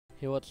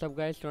Hey, what's up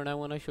guys? Today I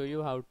want to show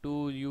you how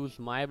to use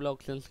my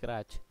blocks in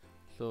Scratch.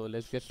 So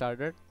let's get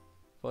started.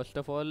 First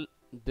of all,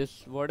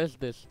 what is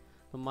this?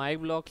 So my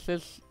blocks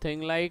is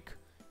thing like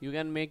you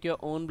can make your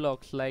own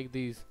blocks like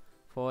these.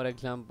 For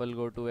example,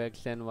 go to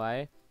X and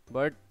Y,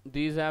 but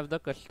these have the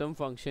custom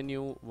function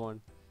you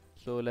want.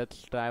 So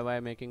let's try by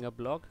making a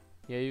block.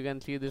 Here you can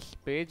see this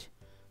page.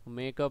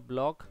 Make a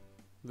block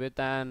with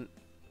an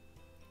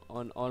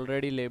on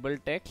already labeled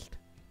text.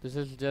 This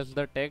is just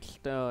the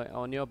text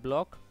on your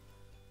block.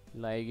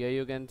 Like here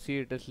you can see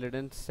it is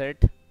written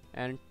set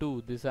and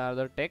 2, these are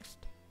the text,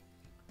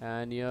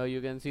 and here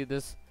you can see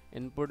this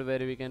input where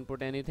we can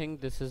put anything.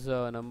 This is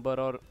a number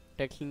or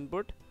text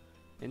input.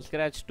 In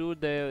Scratch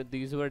 2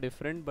 these were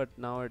different, but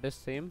now it is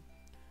same.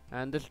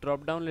 And this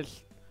drop down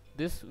list,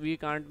 this we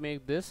can't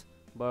make this,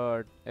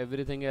 but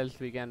everything else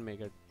we can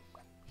make it.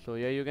 So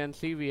here you can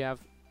see we have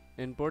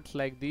inputs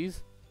like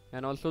these,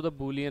 and also the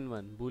boolean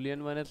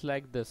one is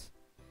like this.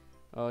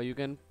 You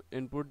can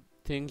input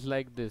things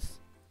like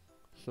this.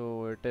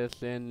 So it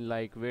is in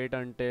like wait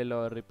until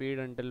or repeat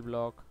until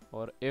block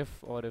or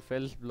if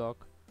else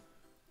block.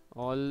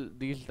 All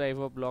these type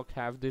of blocks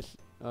have this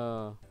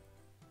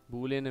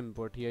boolean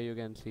input. Here you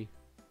can see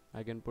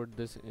I can put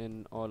this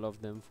in all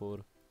of them 4.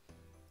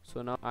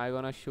 So now I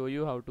gonna show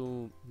you how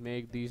to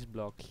make these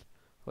blocks.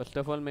 First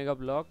of all, make a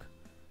block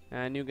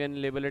and you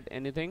can label it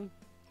anything.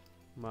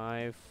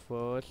 My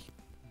first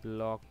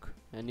block,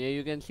 and here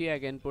you can see I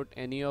can put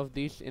any of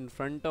these in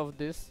front of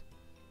this.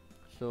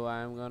 So I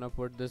am gonna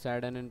put this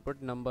add an input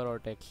number or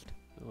text.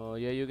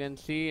 Here you can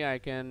see I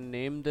can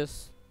name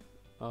this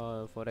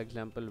for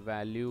example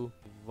value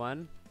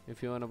 1.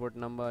 If you wanna put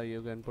number,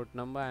 you can put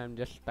number. I am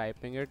just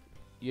typing it.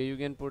 Here you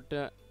can put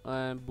a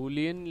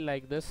boolean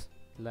like this,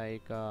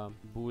 like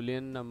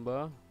boolean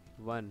number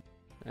 1,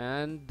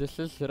 and this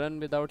is run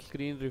without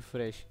screen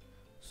refresh.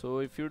 So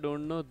if you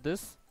don't know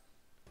this,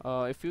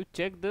 if you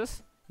check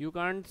this, you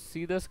can't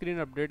see the screen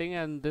updating,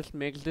 and this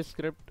makes the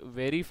script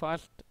very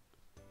fast,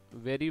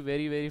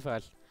 very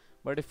fast.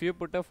 But if you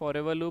put a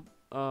forever loop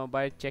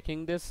by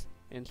checking this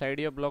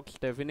inside your block's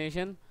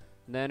definition,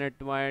 then it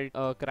might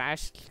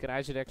crash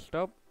Scratch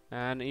desktop,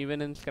 and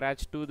even in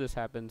Scratch 2 this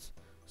happens.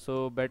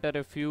 So better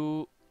if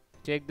you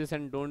check this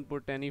and don't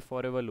put any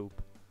forever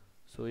loop.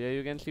 So here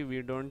you can see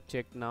we don't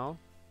check now.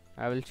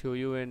 I will show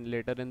you in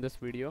later in this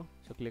video.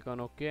 So click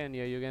on OK, and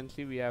here you can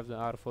see we have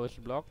our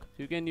first block.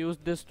 So you can use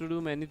this to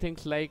do many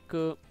things like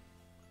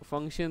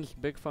functions,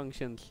 big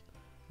functions.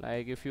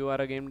 Like if you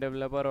are a game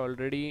developer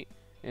already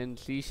in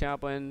C#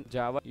 and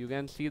Java, you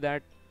can see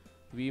that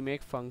we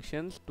make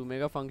functions. To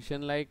make a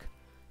function, like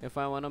if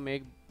I want to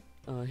make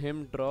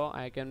him draw,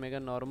 I can make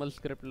a normal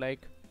script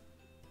like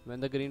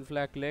when the green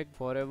flag click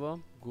forever,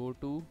 go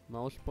to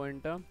mouse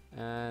pointer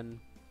and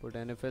put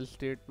an if else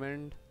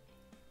statement,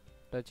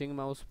 touching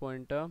mouse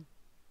pointer,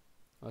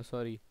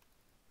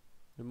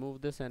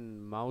 remove this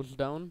and mouse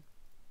down.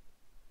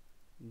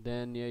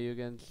 Then here you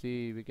can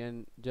see we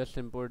can just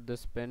import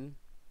this pen,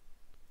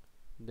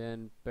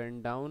 then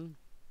pen down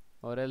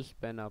or else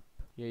pen up.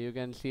 Here you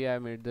can see I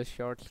made this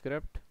short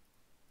script.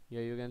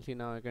 Here you can see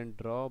now I can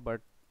draw, but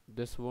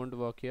this won't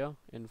work here.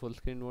 In full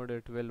screen mode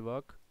it will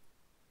work.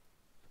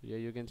 So here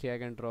you can see I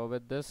can draw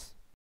with this,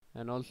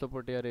 and also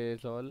put here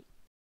erase all.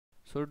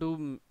 So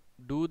to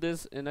do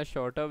this in a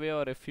shorter way,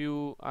 or if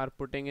you are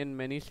putting in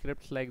many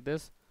scripts like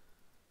this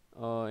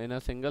in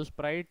a single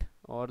sprite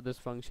or this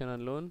function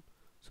alone,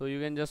 so you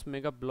can just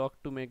make a block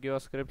to make your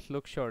scripts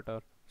look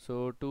shorter.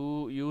 So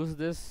to use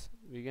this,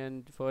 we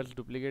can first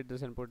duplicate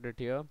this and put it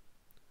here.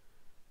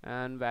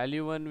 And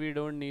value 1, we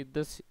don't need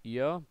this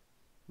here,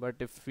 but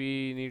if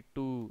we need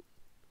to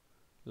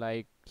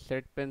like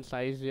set pen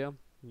size here,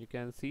 you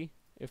can see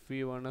if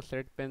we wanna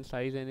set pen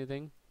size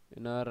anything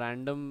in a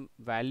random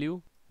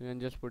value, you can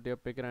just put your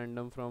pick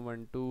random from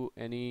 1 to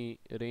any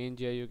range.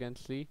 Here you can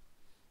see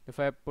if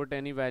I put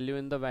any value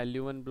in the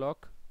value 1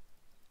 block,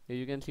 here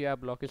you can see our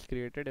block is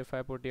created. If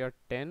I put here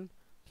 10,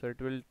 so it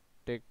will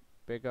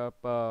pick up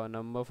a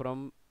number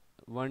from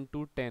 1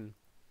 to 10.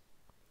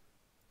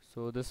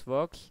 So this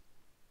works.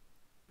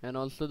 And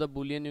also the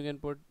boolean, you can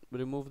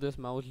remove this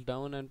mouse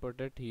down and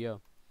put it here.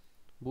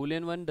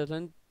 Boolean 1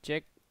 doesn't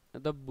check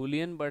the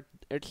boolean but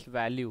its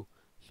value.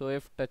 So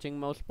if touching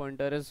mouse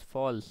pointer is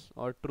false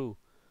or true,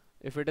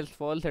 if it is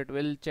false it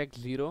will check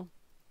 0,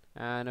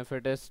 and if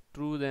it is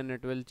true then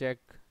it will check,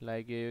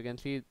 like you can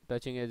see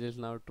touching edge is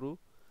now true,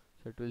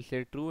 so it will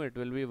say true, it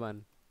will be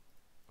 1.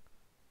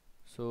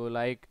 So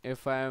like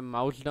if I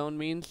mouse down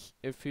means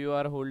if you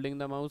are holding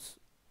the mouse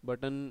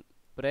button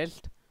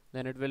pressed,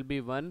 then it will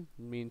be 1,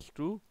 means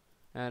true,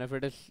 and if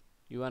it is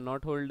you are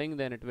not holding,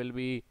 then it will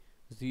be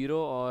 0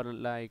 or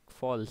like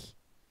false.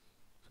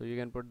 So you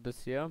can put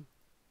this here,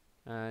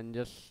 and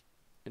just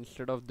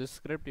instead of this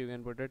script you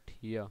can put it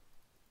here.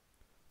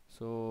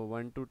 So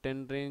 1 to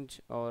 10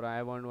 range, or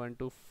I want 1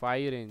 to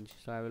 5 range,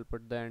 so I will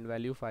put the end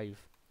value 5.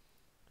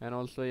 And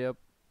also here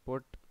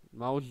put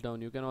mouse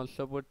down, you can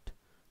also put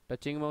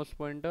touching mouse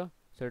pointer,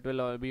 so it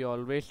will be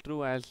always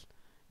true, as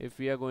if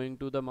we are going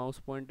to the mouse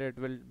pointer it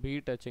will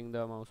be touching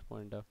the mouse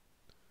pointer.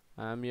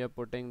 I am here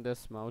putting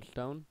this mouse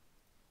down,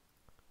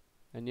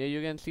 and here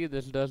you can see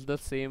this does the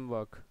same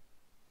work,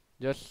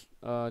 just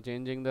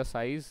changing the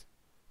size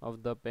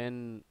of the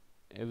pen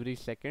every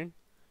second.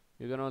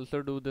 You can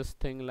also do this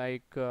thing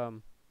like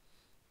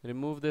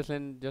remove this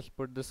and just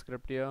put the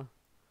script here,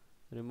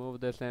 remove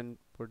this and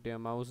put your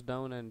mouse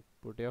down and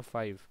put your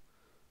 5.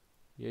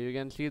 Here you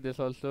can see this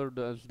also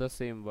does the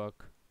same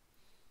work.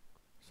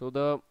 So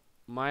the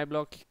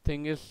MyBlocks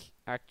thing is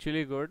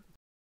actually good.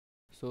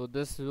 So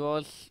this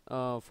was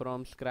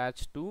from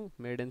Scratch 2,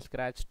 made in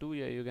Scratch 2.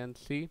 Here you can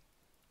see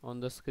on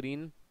the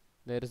screen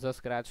there is a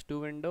Scratch 2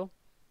 window.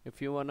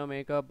 If you wanna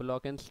make a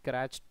block in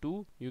Scratch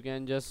 2, you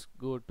can just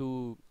go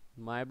to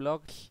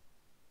MyBlocks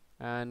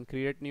and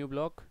create new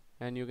block,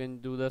 and you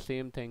can do the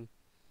same thing.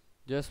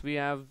 Just we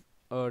have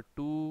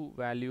two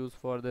values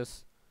for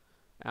this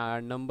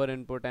number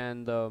input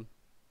and the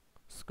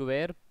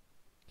square.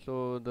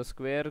 So the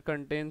square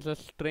contains a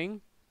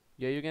string.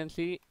 Here you can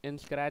see in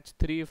Scratch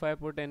 3, if I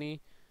put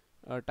any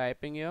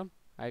typing here,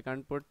 I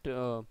can put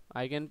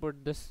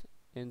this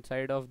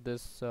inside of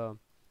this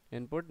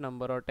input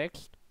number or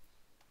text,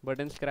 but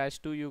in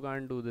Scratch 2 you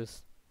can't do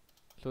this.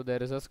 So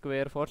there is a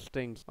square for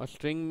strings. A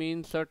string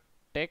means a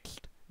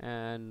text,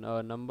 and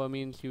a number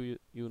means you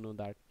know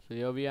that. So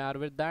here we are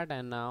with that,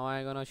 and now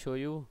I'm gonna show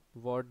you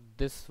what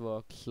this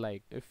works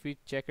like. If we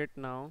check it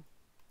now,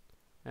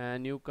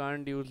 and you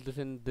can't use this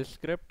in this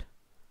script,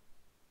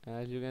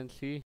 as you can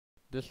see,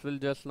 this will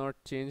just not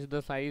change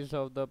the size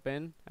of the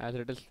pen as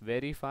it is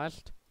very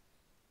fast.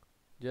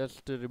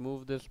 Just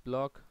remove this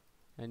block,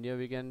 and here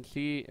we can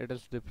see it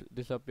has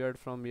disappeared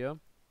from here.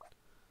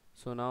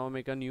 So now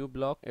make a new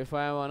block. If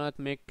I wanna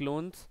make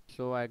clones,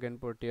 so I can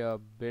put here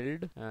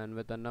build and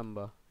with a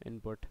number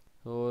input.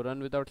 So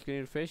run without screen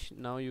refresh.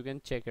 Now you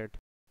can check it,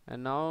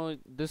 and now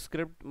this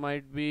script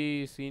might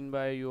be seen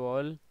by you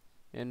all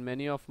in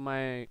many of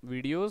my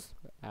videos,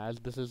 as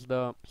this is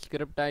the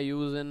script I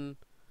use in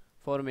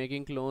for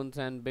making clones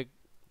and big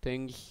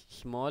things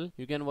small.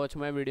 You can watch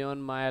my video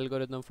on my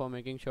algorithm for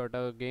making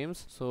shorter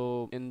games.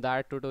 So in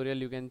that tutorial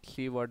you can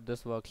see what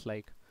this works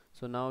like.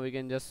 So now we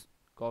can just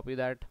copy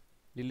that,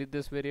 delete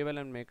this variable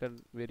and make a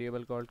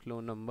variable called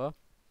clone number.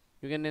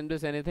 You can name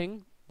this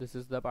anything. This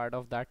is the part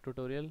of that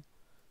tutorial.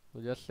 So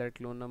just set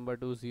clone number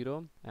to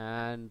 0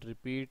 and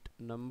repeat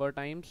number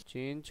times,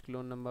 change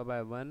clone number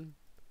by 1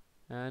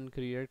 and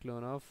create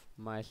clone of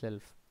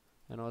myself,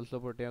 and also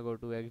put here go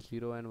to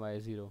x0 and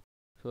y0.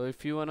 So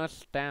if you wanna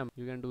stamp,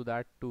 you can do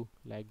that too,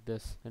 like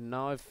this. And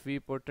now if we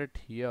put it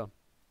here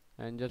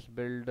and just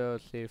build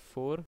say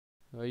 4,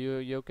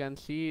 you can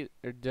see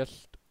it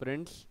just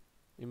prints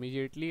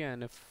immediately.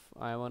 And if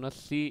I wanna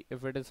see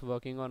if it is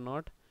working or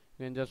not,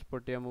 you can just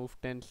put here move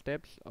 10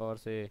 steps or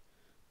say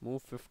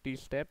move 50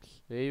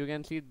 steps. Here you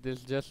can see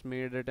this just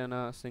made it in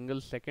a single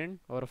second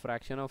or a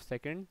fraction of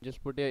second.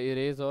 Just put here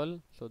erase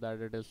all so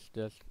that it is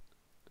just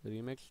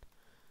remixed.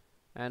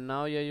 And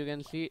now here you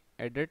can see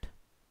edit.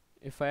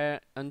 If I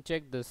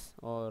uncheck this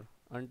or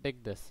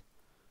untick this,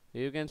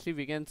 here you can see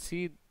we can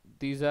see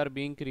these are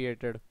being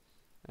created,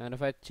 and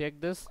if I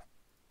check this,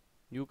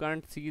 you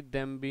can't see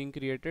them being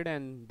created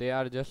and they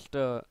are just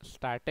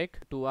static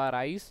to our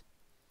eyes.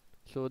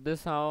 So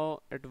this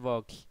how it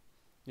works.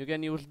 You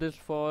can use this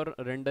for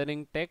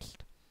rendering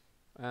text.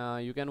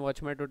 You can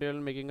watch my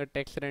tutorial making a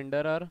text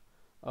renderer,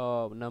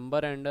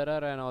 number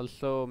renderer, and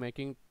also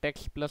making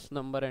text plus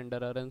number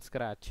renderer in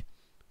Scratch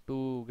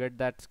to get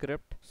that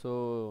script.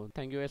 So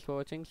thank you guys for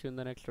watching. See you in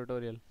the next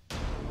tutorial.